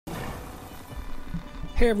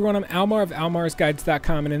Hey everyone, I'm Almar of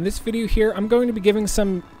almarsguides.com, and in this video here I'm going to be giving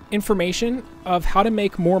some information of how to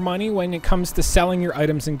make more money when it comes to selling your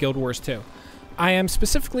items in Guild Wars 2. I am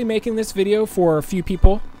specifically making this video for a few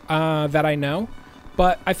people that I know,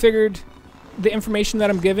 but I figured the information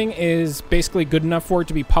that I'm giving is basically good enough for it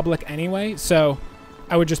to be public anyway, so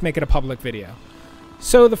I would just make it a public video.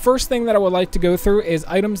 So the first thing that I would like to go through is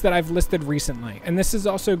items that I've listed recently, and this is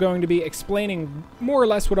also going to be explaining more or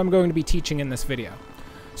less what I'm going to be teaching in this video.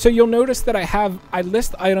 So you'll notice that I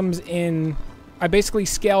list items I basically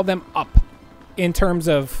scale them up in terms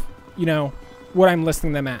of, what I'm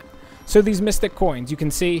listing them at. So these mystic coins, you can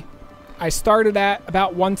see I started at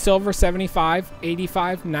about 1 silver, 75,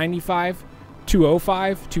 85, 95,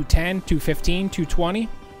 205, 210, 215, 220.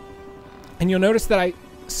 And you'll notice that I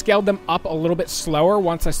scaled them up a little bit slower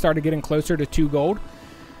once I started getting closer to 2 gold.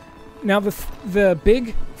 Now the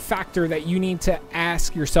big factor that you need to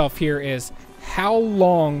ask yourself here is, how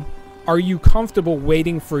long are you comfortable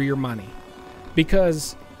waiting for your money?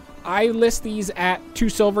 Because I list these at 2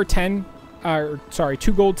 silver, 2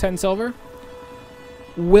 gold, 10 silver.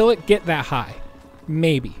 Will it get that high?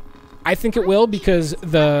 Maybe. I think it will, because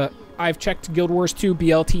I've checked Guild Wars 2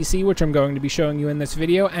 BLTC, which I'm going to be showing you in this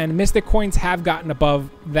video, and Mystic Coins have gotten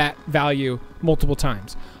above that value multiple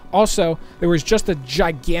times. Also, there was just a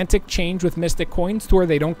gigantic change with Mystic Coins to where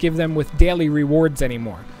they don't give them with daily rewards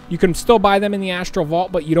anymore. You can still buy them in the Astral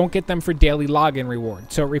Vault, but you don't get them for daily login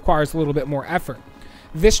rewards, so it requires a little bit more effort.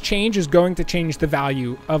 This change is going to change the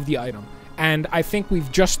value of the item, and I think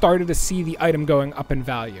we've just started to see the item going up in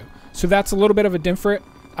value. So that's a little bit of a different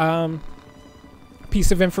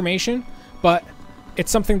piece of information, but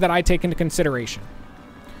it's something that I take into consideration.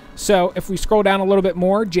 So if we scroll down a little bit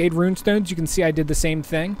more, Jade Runestones, you can see I did the same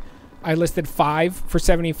thing. I listed 5 for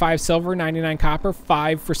 75 silver, 99 copper,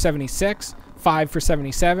 5 for 76, 5 for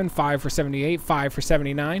 77, 5 for 78, 5 for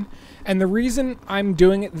 79. And the reason I'm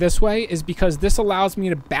doing it this way is because this allows me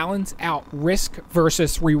to balance out risk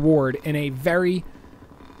versus reward in a very,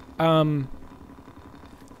 I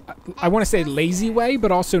want to say lazy way,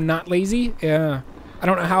 but also not lazy. I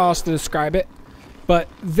don't know how else to describe it. But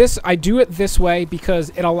I do it this way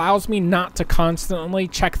because it allows me not to constantly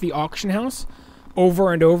check the auction house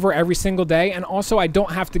over and over every single day. And also I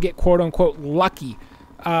don't have to get quote unquote lucky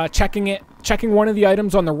checking one of the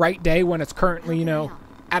items on the right day when it's currently,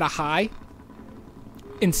 at a high.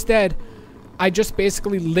 Instead, I just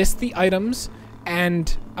basically list the items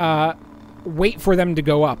and wait for them to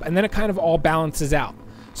go up. And then it kind of all balances out.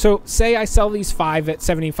 So say I sell these 5 at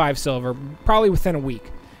 75 silver, probably within a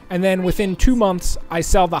week. And then within 2 months, I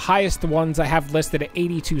sell the highest ones I have listed at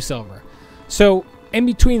 82 silver. So in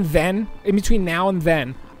between now and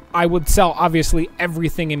then, I would sell obviously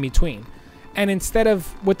everything in between. And instead of,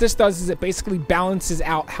 what this does is it basically balances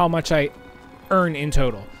out how much I earn in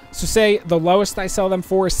total. So say the lowest I sell them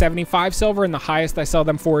for is 75 silver and the highest I sell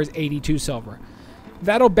them for is 82 silver.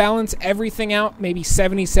 That'll balance everything out, maybe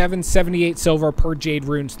 77, 78 silver per Jade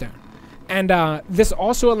Runestone. And this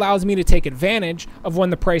also allows me to take advantage of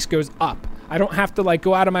when the price goes up. I don't have to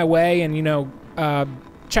go out of my way and,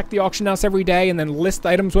 check the auction house every day and then list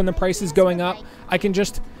items when the price is going up. I can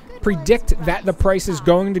just predict that the price is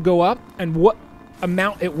going to go up and what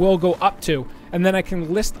amount it will go up to. And then I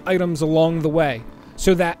can list items along the way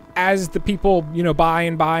so that as the people, buy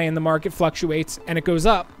and the market fluctuates and it goes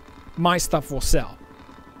up, my stuff will sell.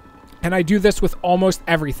 And I do this with almost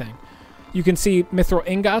everything. You can see mithril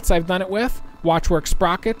ingots I've done it with, watchwork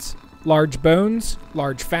sprockets, large bones,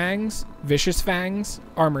 large fangs, vicious fangs,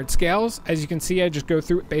 armored scales. As you can see, I just go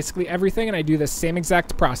through basically everything and I do the same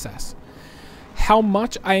exact process. How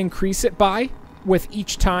much I increase it by with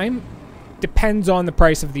each time depends on the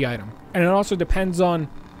price of the item. And it also depends on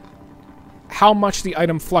how much the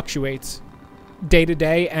item fluctuates day to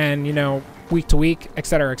day and, week to week,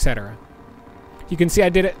 etc., etc. You can see I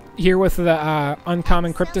did it here with the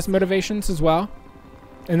uncommon Cryptus motivations as well.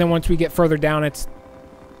 And then once we get further down, it's,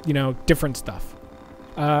 different stuff.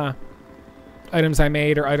 Items I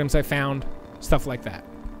made or items I found, stuff like that.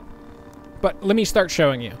 But let me start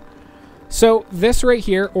showing you. So this right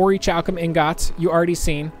here, Ori Chalcum ingots, you already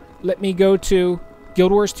seen. Let me go to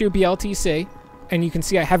Guild Wars 2 BLTC, and you can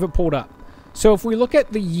see I have it pulled up. So if we look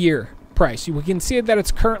at the year price, we can see that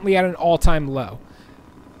it's currently at an all-time low.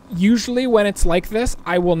 Usually when it's like this,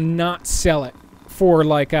 I will not sell it for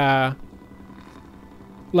like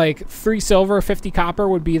 3 silver, 50 copper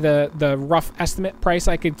would be the rough estimate price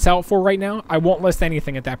I could sell it for right now. I won't list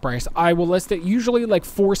anything at that price. I will list it usually like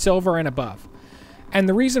 4 silver and above. And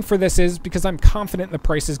the reason for this is because I'm confident the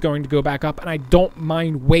price is going to go back up and I don't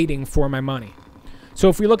mind waiting for my money. So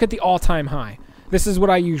if we look at the all-time high, this is what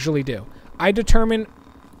I usually do. I determine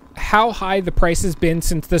how high the price has been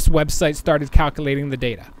since this website started calculating the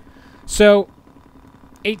data. So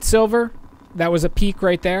 8 silver, that was a peak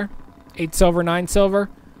right there. 8 silver, 9 silver.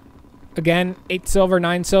 Again, 8 silver,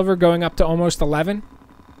 9 silver, going up to almost 11.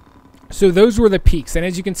 So those were the peaks. And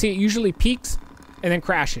as you can see, it usually peaks and then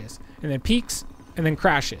crashes. And then peaks and then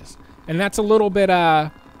crashes. And that's a little bit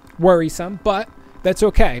worrisome, but that's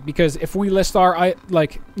okay. Because if we list our,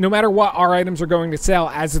 like, no matter what, our items are going to sell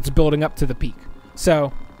as it's building up to the peak.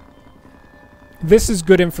 So this is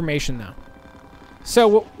good information though.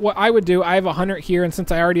 So what I would do, I have 100 here, and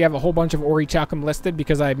since I already have a whole bunch of Ori Chalcum listed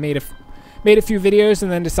because I made a few videos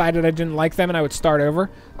and then decided I didn't like them and I would start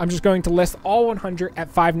over, I'm just going to list all 100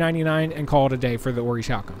 at $5.99 and call it a day for the Ori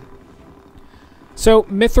Chalcum. So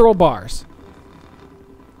mithril bars.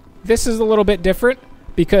 This is a little bit different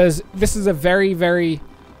because this is a very, very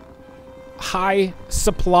high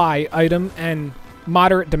supply item and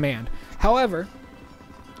moderate demand. However,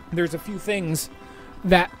 there's a few things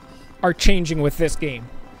that are changing with this game.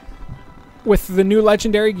 With the new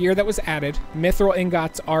legendary gear that was added, mithril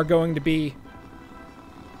ingots are going to be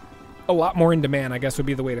a lot more in demand, I guess would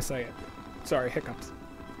be the way to say it. Sorry, hiccups.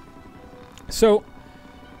 So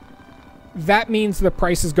that means the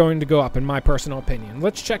price is going to go up, in my personal opinion.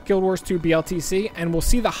 Let's check Guild Wars 2 BLTC, and we'll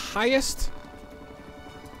see the highest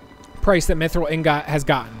price that mithril ingot has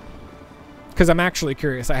gotten. Because I'm actually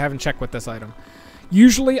curious. I haven't checked with this item.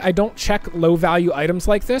 Usually, I don't check low-value items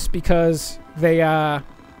like this because they,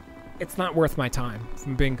 it's not worth my time, if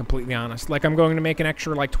I'm being completely honest. Like, I'm going to make an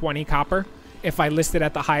extra, like, 20 copper if I list it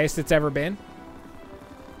at the highest it's ever been.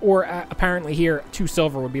 Or, apparently here, 2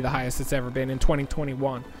 silver would be the highest it's ever been in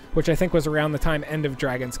 2021, which I think was around the time End of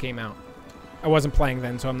Dragons came out. I wasn't playing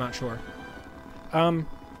then, so I'm not sure.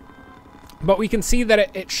 But we can see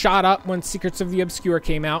that it shot up when Secrets of the Obscure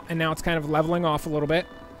came out, and now it's kind of leveling off a little bit.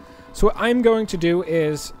 So what I'm going to do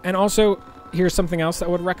is, and also here's something else that I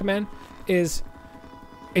would recommend, is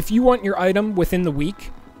if you want your item within the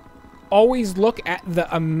week, always look at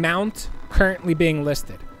the amount currently being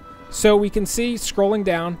listed. So we can see scrolling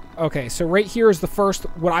down, okay, so right here is the first,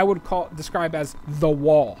 what I would describe as the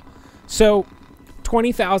wall. So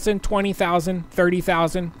 20,000, 20,000,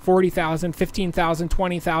 30,000, 40,000, 15,000,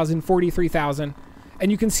 20,000, 43,000.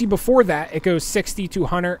 And you can see before that, it goes 60 to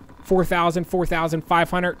 100, 4,000,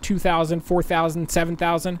 4,500, 2,000, 4,000,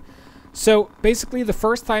 7,000. So basically the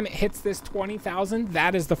first time it hits this 20,000,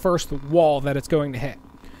 that is the first wall that it's going to hit.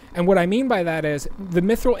 And what I mean by that is the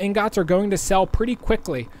mithril ingots are going to sell pretty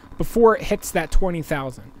quickly before it hits that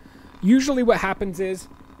 20,000. Usually what happens is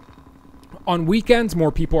on weekends,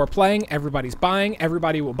 more people are playing, everybody's buying,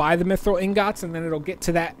 everybody will buy the mithril ingots, and then it'll get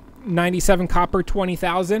to that 97 copper,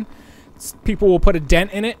 20,000. People will put a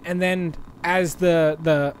dent in it, and then as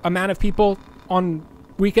the amount of people on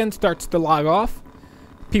weekends starts to log off,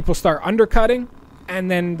 people start undercutting,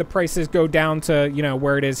 and then the prices go down to, you know,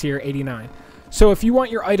 where it is here, 89. So if you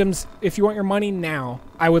want your items, if you want your money now,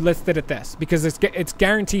 I would list it at this, because it's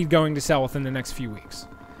guaranteed going to sell within the next few weeks.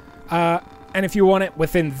 And if you want it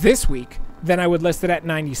within this week, then I would list it at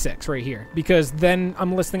 96 right here, because then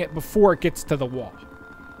I'm listing it before it gets to the wall.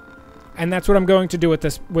 And that's what I'm going to do with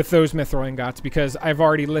those mithril ingots, because I've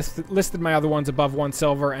already listed my other ones above 1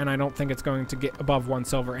 silver, and I don't think it's going to get above 1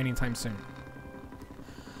 silver anytime soon.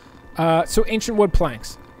 So ancient wood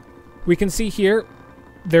planks. We can see here,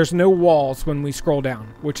 there's no walls when we scroll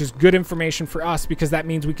down, which is good information for us, because that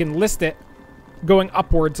means we can list it going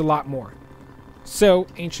upwards a lot more. So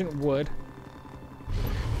ancient wood.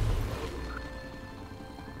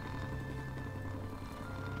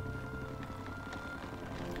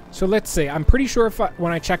 So let's see. I'm pretty sure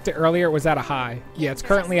when I checked it earlier, it was at a high. Yeah, it's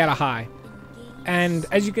currently at a high. And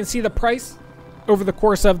as you can see, the price over the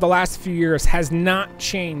course of the last few years has not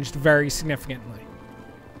changed very significantly.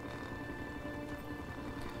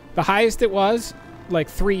 The highest it was, like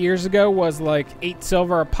 3 years ago, was like 8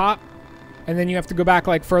 silver a pop. And then you have to go back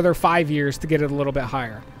like further 5 years to get it a little bit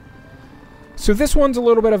higher. So this one's a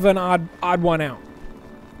little bit of an odd one out.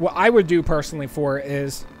 What I would do personally for it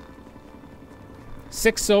is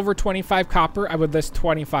 6 silver, 25 copper, I would list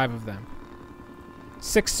 25 of them.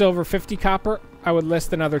 6 silver, 50 copper, I would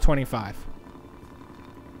list another 25.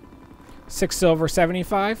 6 silver,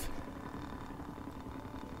 75.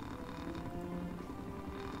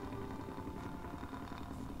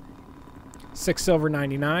 6 silver,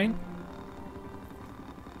 99.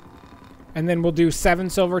 And then we'll do 7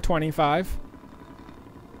 silver, 25.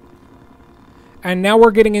 And now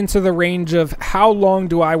we're getting into the range of how long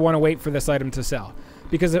do I want to wait for this item to sell.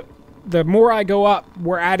 Because the more I go up,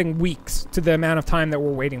 we're adding weeks to the amount of time that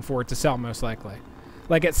we're waiting for it to sell, most likely.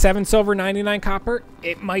 Like at 7 silver, 99 copper,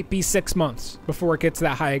 it might be 6 months before it gets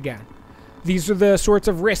that high again. These are the sorts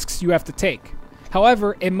of risks you have to take.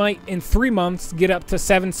 However, it might in 3 months get up to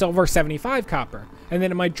 7 silver, 75 copper, and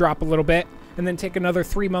then it might drop a little bit, and then take another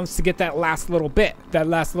 3 months to get that last little bit, that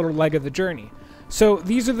last little leg of the journey. So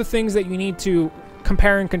these are the things that you need to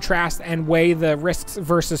compare and contrast and weigh the risks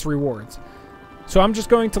versus rewards. So I'm just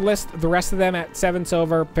going to list the rest of them at 7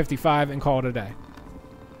 silver, 55, and call it a day.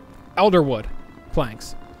 Elderwood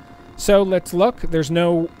planks. So let's look. There's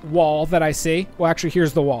no wall that I see. Well, actually,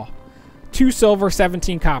 here's the wall. 2 silver,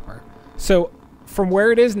 17 copper. So from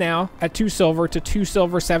where it is now at 2 silver to 2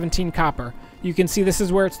 silver, 17 copper, you can see this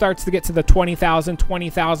is where it starts to get to the 20,000,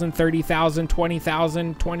 20,000, 30,000,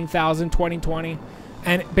 20,000, 20,000, 2020.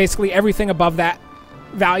 And basically everything above that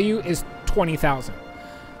value is 20,000.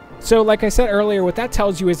 So like I said earlier, what that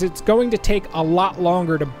tells you is it's going to take a lot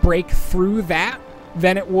longer to break through that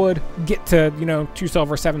than it would get to, 2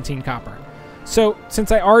 silver, 17 copper. So since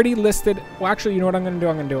I already listed, well, actually, you know what I'm going to do?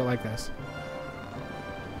 I'm going to do it like this.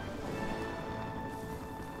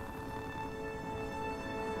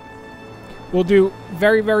 We'll do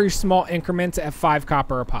very, very small increments at 5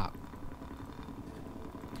 copper a pop.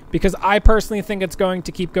 Because I personally think it's going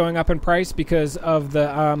to keep going up in price because of the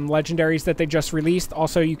legendaries that they just released.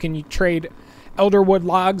 Also, you can trade Elderwood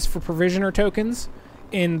logs for provisioner tokens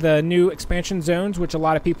in the new expansion zones, which a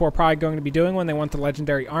lot of people are probably going to be doing when they want the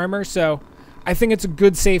legendary armor. So I think it's a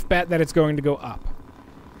good safe bet that it's going to go up.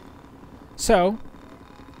 So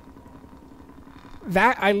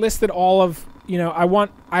that I listed all of, I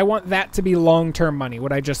want that to be long-term money,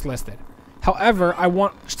 what I just listed. However, I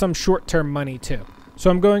want some short-term money too. So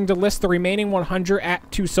I'm going to list the remaining 100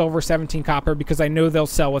 at 2 silver, 17 copper because I know they'll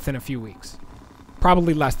sell within a few weeks.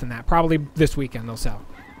 Probably less than that. Probably this weekend they'll sell.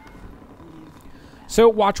 So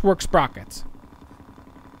Watchwork sprockets.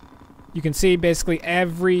 You can see basically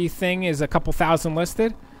everything is a couple thousand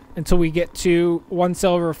listed until we get to 1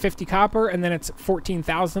 silver, 50 copper, and then it's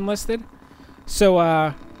 14,000 listed. So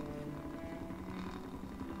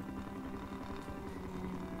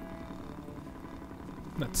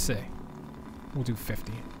let's see. We'll do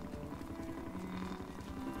 50.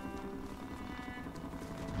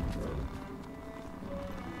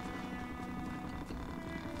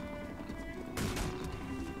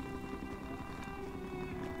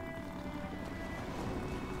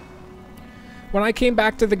 When I came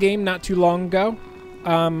back to the game not too long ago,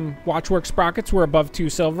 Watchwork sprockets were above 2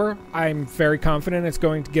 silver. I'm very confident it's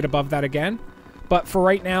going to get above that again. But for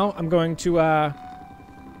right now, I'm going to... I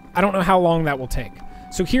don't know how long that will take.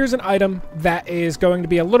 So here's an item that is going to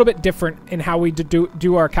be a little bit different in how we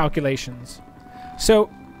do our calculations. So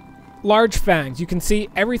large fangs. You can see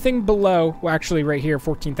everything below... Well, actually right here,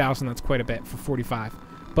 14,000. That's quite a bit for 45.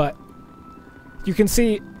 But you can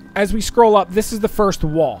see as we scroll up, this is the first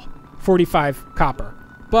wall. 45 copper.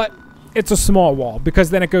 But it's a small wall because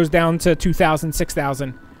then it goes down to 2,000,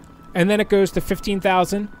 6,000. And then it goes to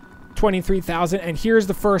 15,000, 23,000. And here's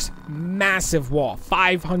the first massive wall,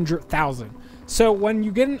 500,000. So when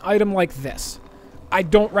you get an item like this, I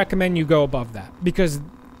don't recommend you go above that because,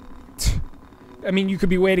 I mean, you could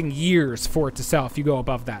be waiting years for it to sell if you go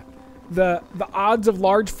above that. The odds of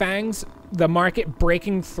large fangs, the market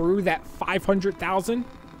breaking through that 500,000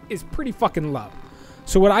 is pretty fucking low.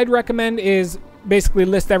 So what I'd recommend is basically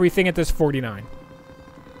list everything at this 49.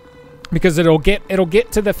 Because it'll get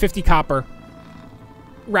to the 50 copper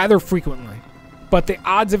rather frequently. But the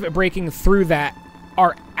odds of it breaking through that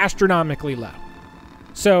are astronomically low.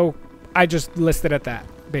 So I just listed at that,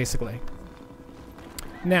 basically.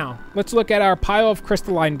 Now, let's look at our pile of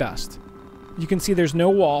crystalline dust. You can see there's no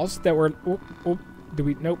walls that were...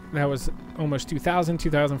 Nope, that was almost 2,000,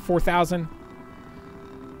 2,000, 4,000.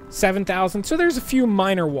 7,000. So there's a few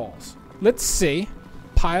minor walls. Let's see.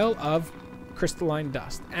 Pile of crystalline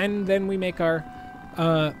dust. And then we make our...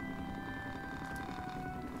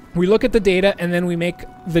 we look at the data, and then we make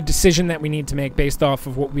the decision that we need to make based off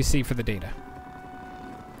of what we see for the data.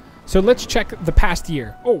 So let's check the past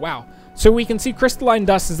year. Oh, wow. So we can see crystalline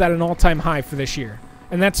dust is at an all-time high for this year.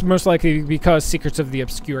 And that's most likely because Secrets of the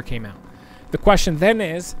Obscure came out. The question then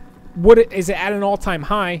is it at an all-time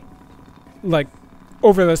high, like,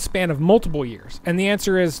 over the span of multiple years? And the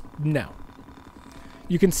answer is no.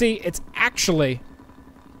 You can see it's actually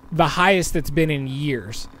the highest it's been in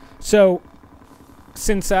years. So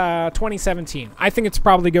since 2017, I think it's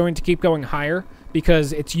probably going to keep going higher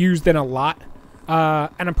because it's used in a lot.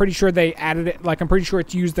 And I'm pretty sure they added it. Like, I'm pretty sure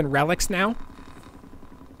it's used in relics now.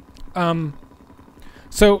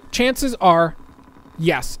 So chances are,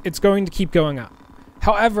 yes, it's going to keep going up.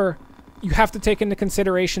 However, you have to take into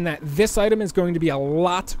consideration that this item is going to be a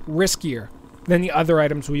lot riskier than the other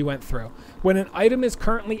items we went through. When an item is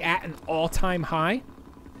currently at an all-time high,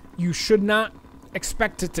 you should not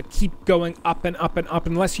expect it to keep going up and up and up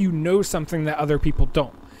unless you know something that other people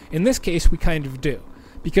don't. In this case, we kind of do.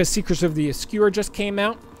 Because Secrets of the Obscure just came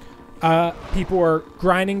out, people are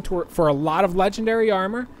grinding for a lot of legendary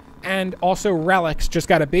armor, and also relics just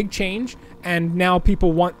got a big change, and now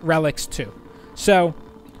people want relics too. So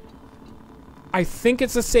I think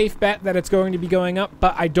it's a safe bet that it's going to be going up,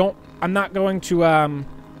 but I'm not going to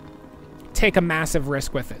take a massive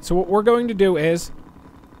risk with it. So what we're going to do is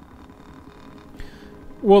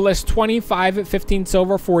we'll list 25 at 15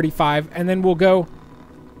 silver, 45, and then we'll go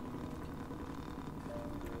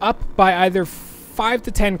up by either 5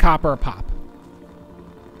 to 10 copper a pop.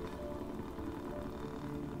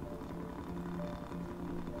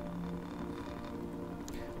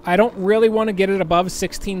 I don't really want to get it above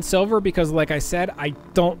 16 silver because, like I said, I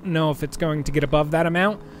don't know if it's going to get above that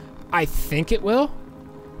amount. I think it will,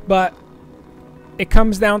 but it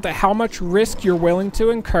comes down to how much risk you're willing to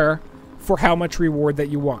incur for how much reward that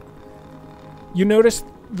you want. You noticed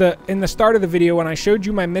in the start of the video when I showed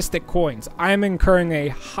you my Mystic coins, I am incurring a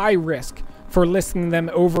high risk for listing them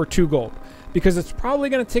over 2 gold because it's probably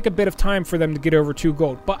going to take a bit of time for them to get over 2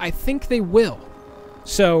 gold, but I think they will.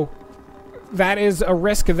 So that is a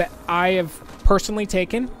risk that I have personally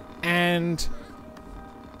taken, and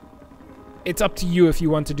it's up to you if you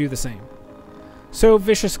want to do the same. So,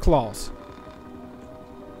 Vicious Claws.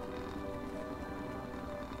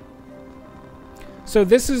 So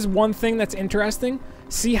this is one thing that's interesting.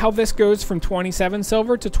 See how this goes from 27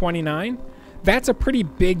 silver to 29? That's a pretty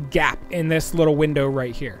big gap in this little window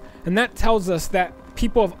right here. And that tells us that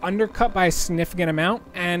people have undercut by a significant amount,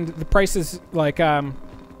 and the price is like,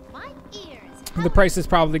 the price is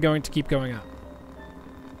probably going to keep going up.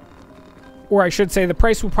 Or I should say the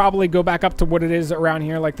price will probably go back up to what it is around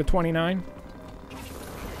here, like the 29.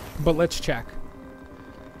 But let's check.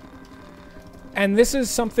 And this is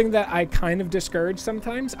something that I kind of discourage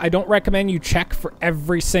sometimes. I don't recommend you check for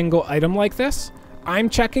every single item like this. I'm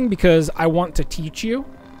checking because I want to teach you.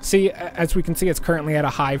 See, as we can see, it's currently at a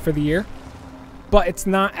high for the year. But it's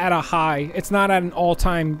not at a high. It's not at an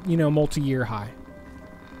all-time, multi-year high.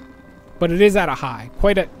 But it is at a high.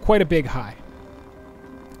 Quite a big high.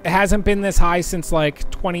 It hasn't been this high since like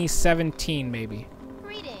 2017 maybe.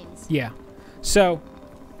 Greetings. Yeah. So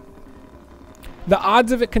the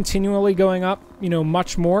odds of it continually going up,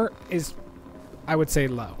 much more is, I would say,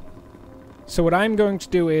 low. So what I'm going to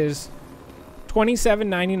do is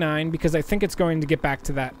 $27.99 because I think it's going to get back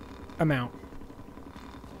to that amount.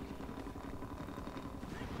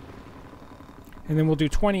 And then we'll do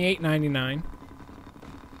 $28.99.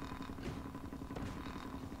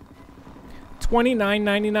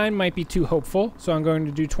 $29.99 might be too hopeful, so I'm going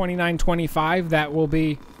to do $29.25. That will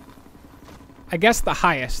be, I guess, the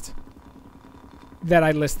highest that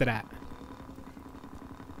I listed at.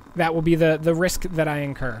 That will be the risk that I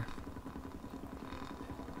incur.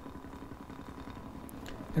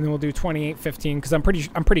 And then we'll do $28.15 because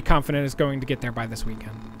I'm pretty confident it's going to get there by this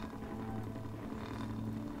weekend.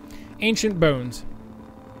 Ancient Bones.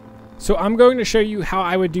 So I'm going to show you how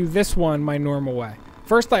I would do this one my normal way.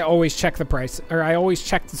 First, I always check the price, or I always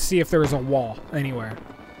check to see if there is a wall anywhere.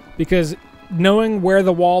 Because knowing where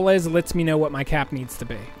the wall is lets me know what my cap needs to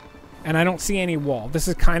be. And I don't see any wall. This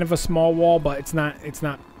is kind of a small wall, but it's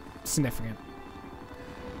not significant.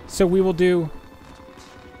 So we will do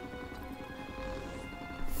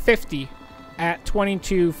 50 at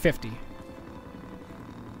 22.50.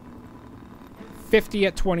 50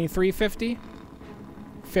 at 23.50.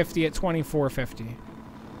 50 at 24.50.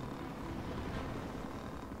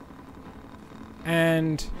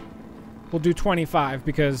 And we'll do 25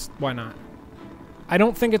 because why not? I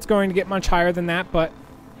don't think it's going to get much higher than that, but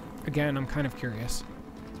again, I'm kind of curious.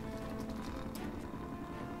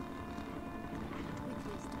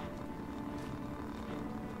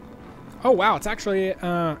 Oh wow, it's actually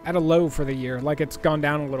at a low for the year, like it's gone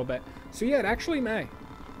down a little bit. So yeah, it actually may.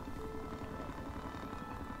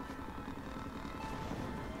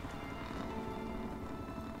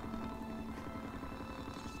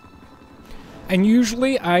 And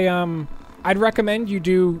usually I'd recommend you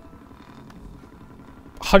do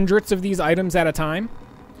hundreds of these items at a time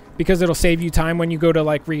because it'll save you time when you go to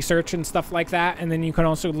like research and stuff like that, and then you can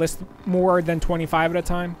also list more than 25 at a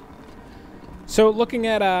time. So looking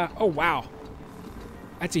at oh wow,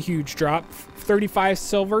 that's a huge drop. 35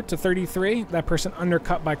 silver to 33. That person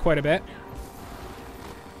undercut by quite a bit.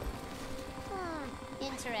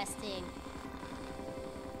 Interesting.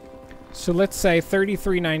 So let's say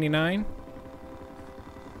 $33.99.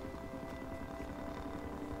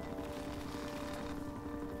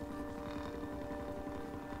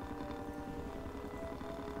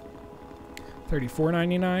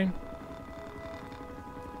 $34.99.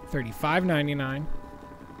 $35.99.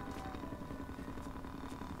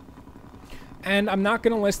 And I'm not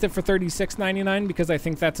going to list it for $36.99 because I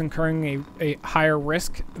think that's incurring a higher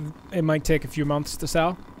risk. It might take a few months to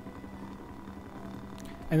sell.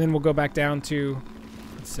 And then we'll go back down to,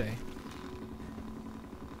 let's see.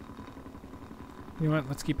 You know what?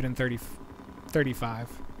 Let's keep it in 35.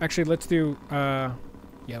 Actually, let's do, yeah,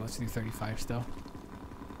 let's do 35 still.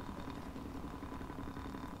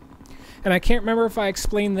 And I can't remember if I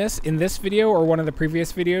explained this in this video or one of the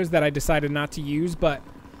previous videos that I decided not to use, but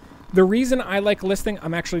the reason I like listing,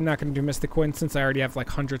 I'm actually not going to do Mystic Coins since I already have like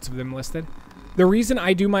hundreds of them listed. The reason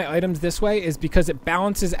I do my items this way is because it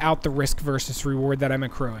balances out the risk versus reward that I'm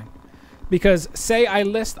accruing. Because say I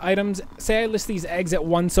list items, say I list these eggs at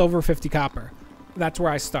 1 silver, 50 copper. That's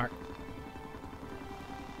where I start.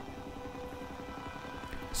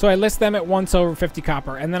 So I list them at 1 silver, 50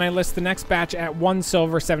 copper, and then I list the next batch at 1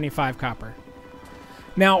 silver, 75 copper.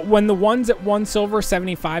 Now, when the ones at 1 silver,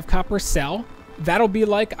 75 copper sell, that'll be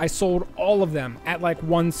like I sold all of them at like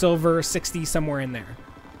 1 silver, 60, somewhere in there.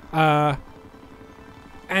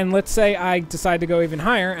 And let's say I decide to go even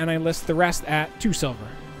higher and I list the rest at 2 silver.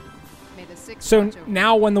 So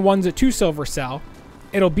now when the ones at 2 silver sell,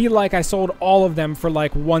 it'll be like I sold all of them for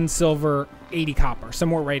like 1 silver, 80 copper,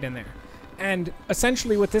 somewhere right in there. And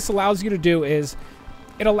essentially what this allows you to do is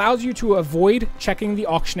it allows you to avoid checking the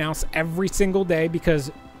auction house every single day,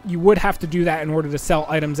 because you would have to do that in order to sell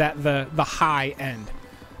items at the high end,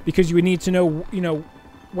 because you would need to know, you know,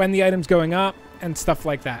 when the item's going up and stuff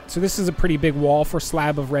like that. So this is a pretty big wall for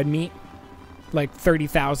slab of red meat, like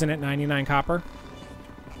 30,000 at 99 copper.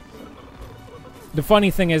 The funny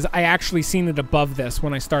thing is I actually seen it above this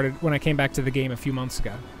when I came back to the game a few months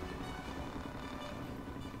ago.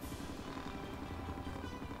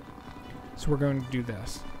 So we're going to do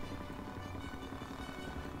this.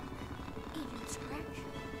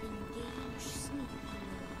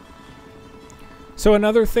 So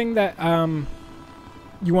another thing that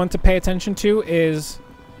you want to pay attention to is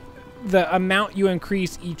the amount you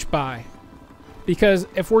increase each buy. Because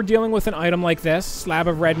if we're dealing with an item like this, slab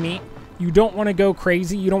of red meat, you don't want to go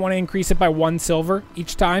crazy. You don't want to increase it by 1 silver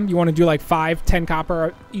each time. You want to do like 5, 10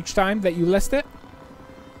 copper each time that you list it.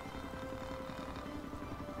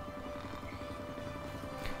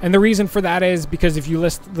 And the reason for that is because if you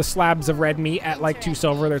list the slabs of red meat at like 2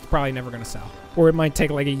 silver, that's probably never going to sell. Or it might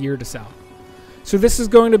take like a year to sell. So this is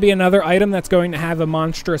going to be another item that's going to have a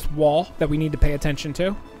monstrous wall that we need to pay attention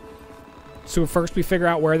to. So first we figure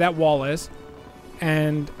out where that wall is.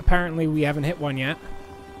 And apparently we haven't hit one yet.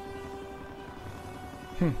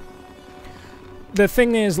 The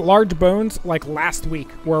thing is, large bones, like last week,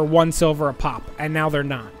 were 1 silver a pop. And now they're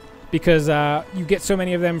not. Because you get so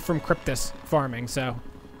many of them from Cryptus farming, so...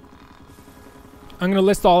 I'm going to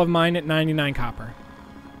list all of mine at 99 copper.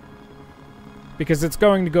 Because it's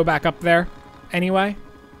going to go back up there anyway.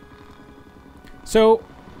 So,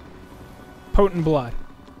 potent blood.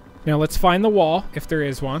 Now let's find the wall, if there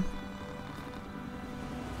is one.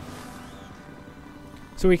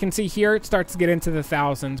 So we can see here it starts to get into the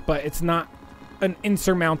thousands, but it's not an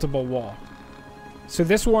insurmountable wall. So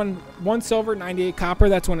this one, 1 silver, 98 copper,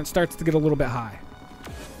 that's when it starts to get a little bit high.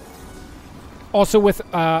 Also with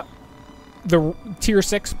the tier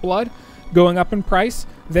 6 blood going up in price,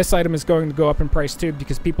 this item is going to go up in price too,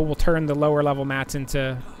 because people will turn the lower level mats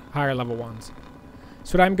into higher level ones.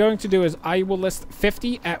 So what I'm going to do is I will list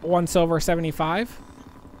 50 at 1 silver 75,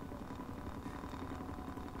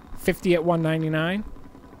 50 at 199,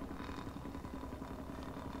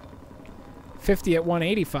 50 at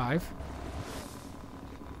 185,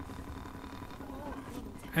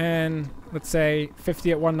 and let's say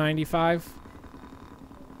 50 at 195.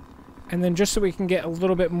 And then just so we can get a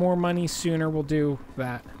little bit more money sooner, we'll do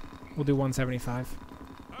that. We'll do 175.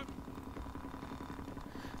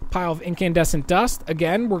 Pile of incandescent dust.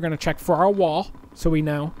 Again, we're going to check for our wall, so we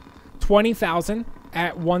know. 20,000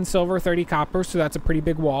 at 1 silver, 30 copper, so that's a pretty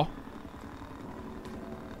big wall.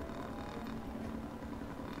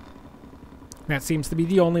 That seems to be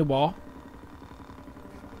the only wall.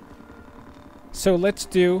 So let's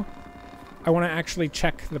do... I want to actually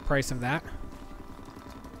check the price of that.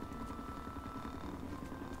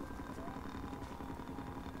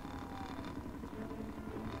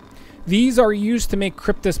 These are used to make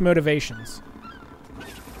Cryptus motivations.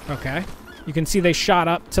 Okay. You can see they shot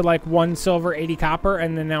up to like 1 silver, 80 copper,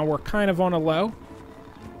 and then now we're kind of on a low.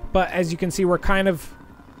 But as you can see, we're kind of...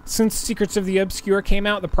 Since Secrets of the Obscure came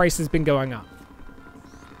out, the price has been going up.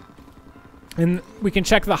 And we can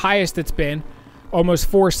check the highest it's been. Almost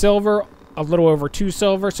 4 silver, a little over 2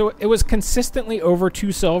 silver. So it was consistently over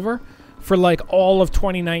 2 silver for like all of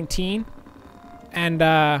 2019. And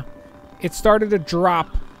it started to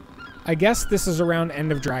drop. I guess this is around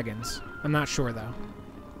End of Dragons. I'm not sure though.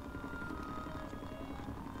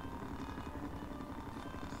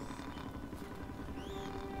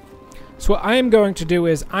 So what I am going to do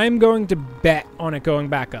is I'm going to bet on it going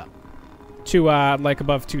back up to like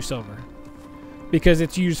above 2 silver, because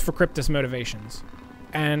it's used for Cryptus motivations,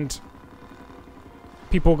 and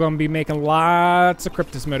people are going to be making lots of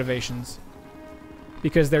Cryptus motivations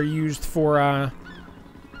because they're used for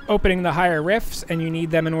opening the higher rifts, and you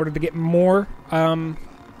need them in order to get more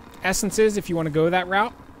essences if you want to go that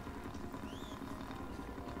route.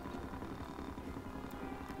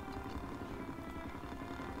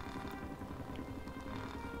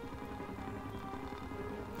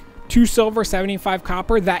 $2 silver, 75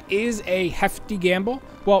 copper. That is a hefty gamble.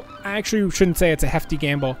 Well, I actually shouldn't say it's a hefty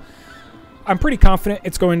gamble. I'm pretty confident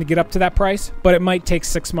it's going to get up to that price, but it might take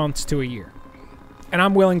 6 months to a year. And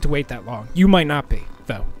I'm willing to wait that long. You might not be,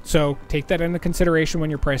 though. So take that into consideration when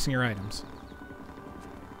you're pricing your items.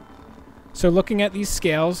 So looking at these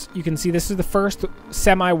scales, you can see this is the first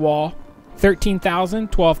semi-wall. 13,000,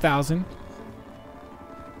 12,000.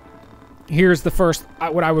 Here's the first,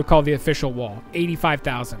 what I would call the official wall,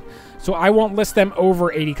 85,000. So I won't list them over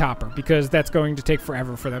 80 copper because that's going to take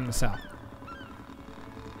forever for them to sell.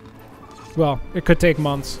 Well, it could take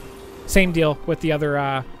months. Same deal with the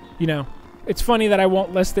other, you know. It's funny that I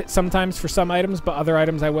won't list it sometimes for some items, but other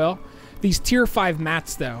items I will. These tier 5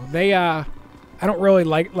 mats, though, they, I don't really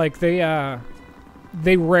like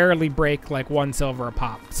they rarely break like 1 silver a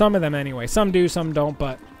pop. Some of them anyway. Some do, some don't,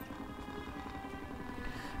 but...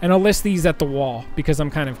 And I'll list these at the wall because I'm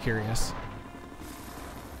kind of curious.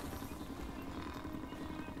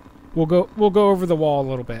 We'll go over the wall a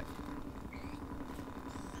little bit,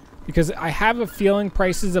 because I have a feeling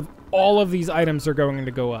prices of all of these items are going to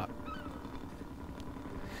go up.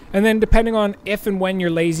 And then depending on if and when you're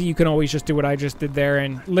lazy, you can always just do what I just did there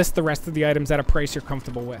and list the rest of the items at a price you're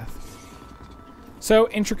comfortable with. So,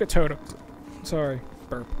 intricate totems. Sorry,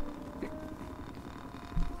 burp.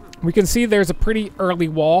 We can see there's a pretty early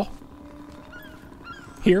wall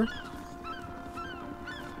here.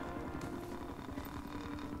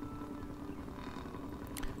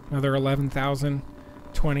 Another 11,000,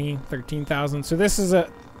 20, 13,000. So this is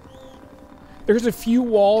there's a few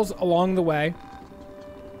walls along the way,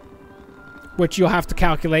 which you'll have to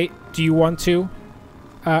calculate. Do you want to,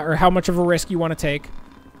 or how much of a risk you want to take?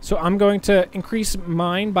 So I'm going to increase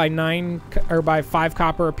mine by 5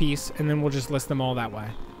 copper a piece, and then we'll just list them all that way.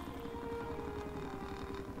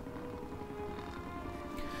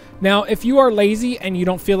 Now, if you are lazy and you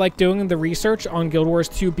don't feel like doing the research on Guild Wars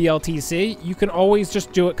 2 BLTC, you can always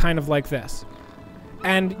just do it kind of like this.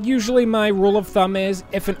 And usually my rule of thumb is,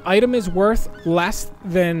 if an item is worth less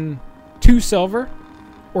than 2 silver,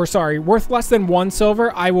 or sorry, worth less than 1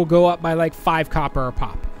 silver, I will go up by like 5 copper a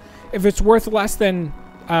pop. If it's worth less than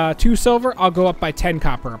 2 silver, I'll go up by 10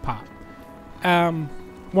 copper a pop.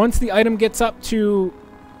 Once the item gets up to,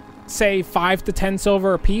 say, 5 to 10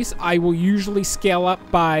 silver a piece, I will usually scale up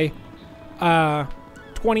by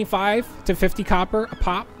 25 to 50 copper a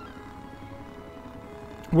pop.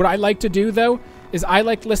 What I like to do, though, is I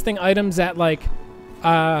like listing items at like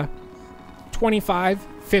 25,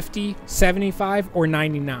 50, 75, or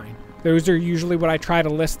 99. Those are usually what I try to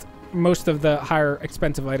list most of the higher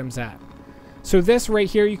expensive items at. So this right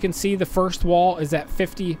here, you can see the first wall is at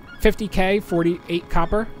 50k, 48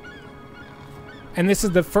 copper. And this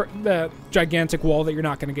is the gigantic wall that you're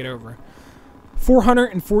not going to get over.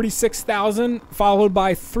 446,000 followed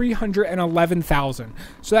by 311,000.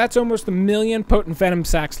 So that's almost 1 million potent venom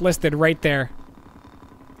sacs listed right there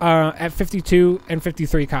at 52 and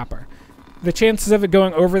 53 copper. The chances of it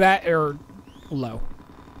going over that are low.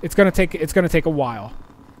 It's going to take a while.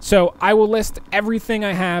 So I will list everything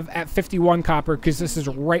I have at 51 copper because this is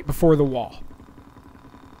right before the wall.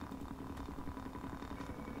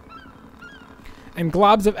 And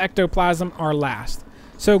globs of ectoplasm are last.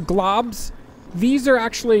 So globs, these are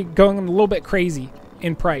actually going a little bit crazy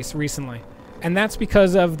in price recently. And that's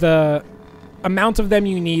because of the amount of them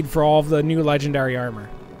you need for all of the new legendary armor.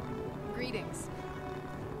 Greetings.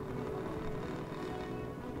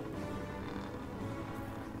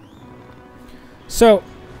 So,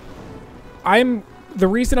 the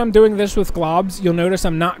reason I'm doing this with globs, you'll notice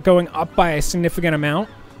I'm not going up by a significant amount.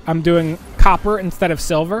 I'm doing copper instead of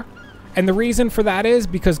silver. And the reason for that is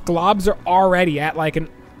because globs are already at like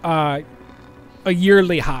a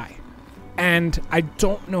yearly high. And I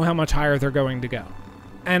don't know how much higher they're going to go.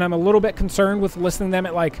 And I'm a little bit concerned with listing them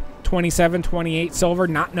at like 27, 28 silver,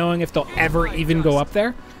 not knowing if they'll ever even go up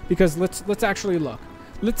there. Because let's actually look.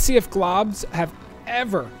 Let's see if globs have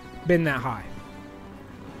ever been that high.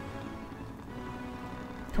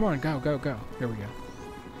 Come on, go, go, go. There we go.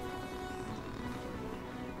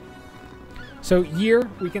 So year,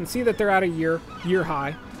 we can see that they're at a year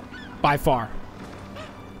high by far.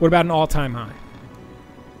 What about an all-time high?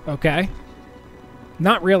 Okay.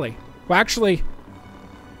 Not really. Well, actually,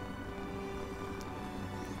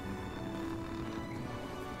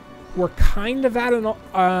 we're kind of at an,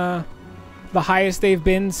 the highest they've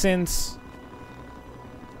been since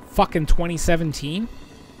fucking 2017.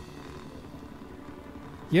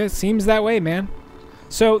 Yeah, it seems that way, man.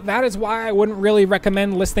 So that is why I wouldn't really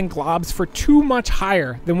recommend listing globs for too much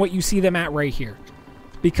higher than what you see them at right here.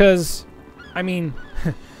 Because, I mean,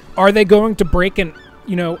 are they going to break an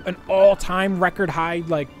all-time record high,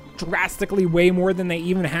 like, drastically way more than they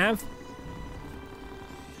even have?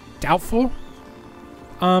 Doubtful.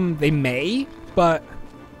 They may, but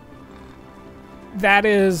that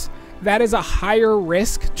is a higher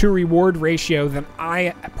risk to reward ratio than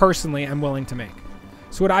I personally am willing to make.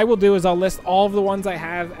 So what I will do is I'll list all of the ones I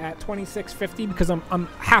have at $26.50 because I'm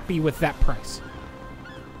happy with that price.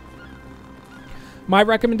 My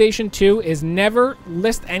recommendation too is never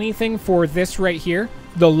list anything for this right here,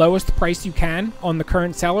 the lowest price you can on the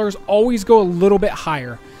current sellers. Always go a little bit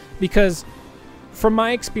higher, because from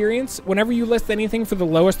my experience, whenever you list anything for the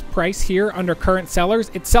lowest price here under current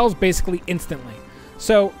sellers, it sells basically instantly.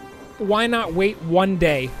 So why not wait one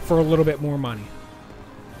day for a little bit more money?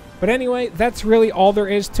 But anyway, that's really all there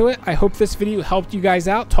is to it. I hope this video helped you guys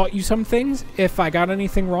out, taught you some things. If I got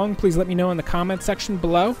anything wrong, please let me know in the comment section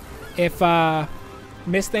below. If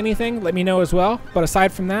missed anything, let me know as well. But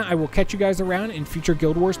aside from that, I will catch you guys around in future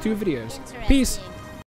Guild Wars 2 videos. Peace.